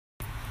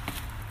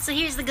So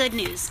here's the good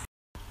news.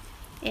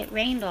 It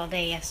rained all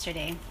day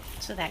yesterday,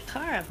 so that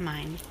car of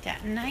mine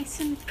got nice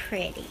and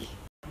pretty.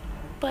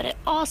 But it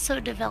also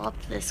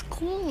developed this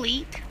cool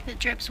leak that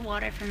drips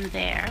water from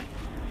there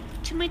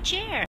to my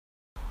chair.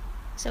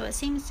 So it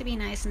seems to be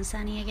nice and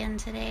sunny again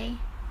today,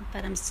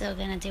 but I'm still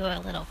gonna do a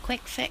little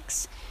quick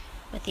fix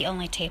with the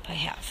only tape I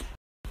have.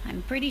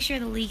 I'm pretty sure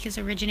the leak is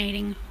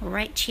originating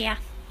right here,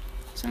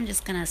 so I'm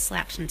just gonna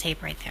slap some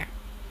tape right there.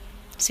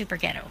 Super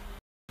ghetto.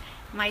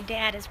 My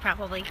dad is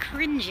probably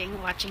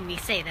cringing watching me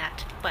say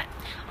that, but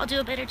I'll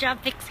do a better job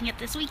fixing it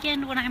this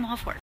weekend when I'm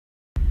off work.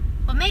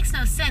 What makes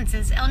no sense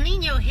is El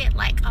Nino hit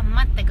like a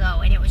month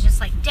ago, and it was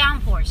just like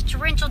downpours,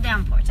 torrential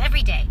downpours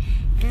every day,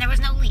 and there was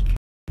no leak.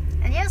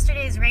 And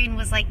yesterday's rain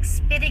was like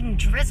spitting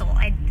drizzle.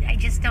 I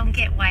just don't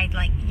get why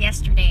like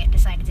yesterday it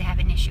decided to have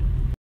an issue.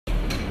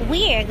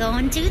 We're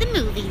going to the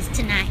movies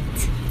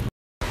tonight.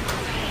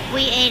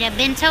 We ate a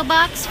bento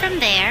box from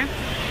there.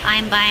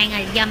 I'm buying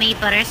a yummy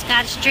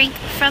butterscotch drink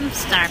from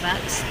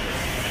Starbucks.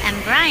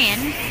 And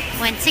Brian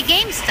went to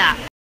GameStop.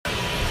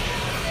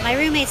 My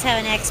roommates have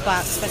an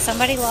Xbox, but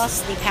somebody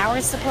lost the power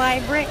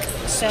supply brick,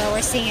 so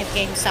we're seeing if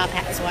GameStop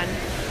has one.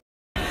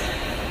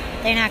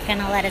 They're not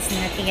gonna let us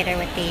in the theater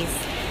with these,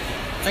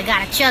 so I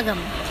gotta chug them.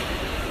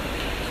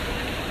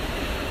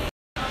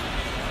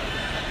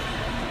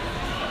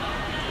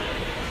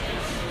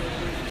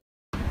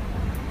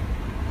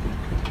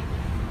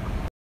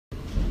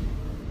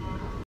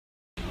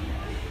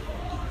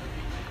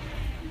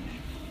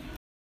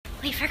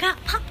 We forgot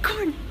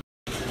popcorn.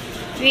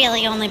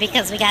 Really only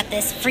because we got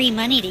this free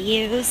money to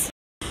use.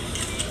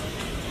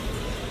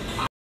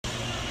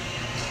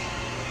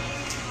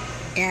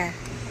 Duh.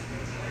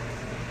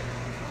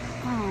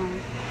 Oh.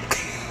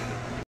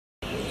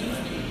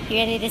 You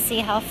ready to see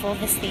how full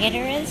this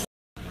theater is?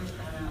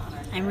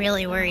 I'm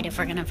really worried if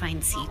we're gonna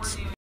find seats.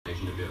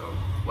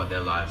 What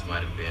their lives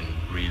might have been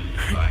really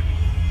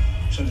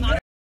like.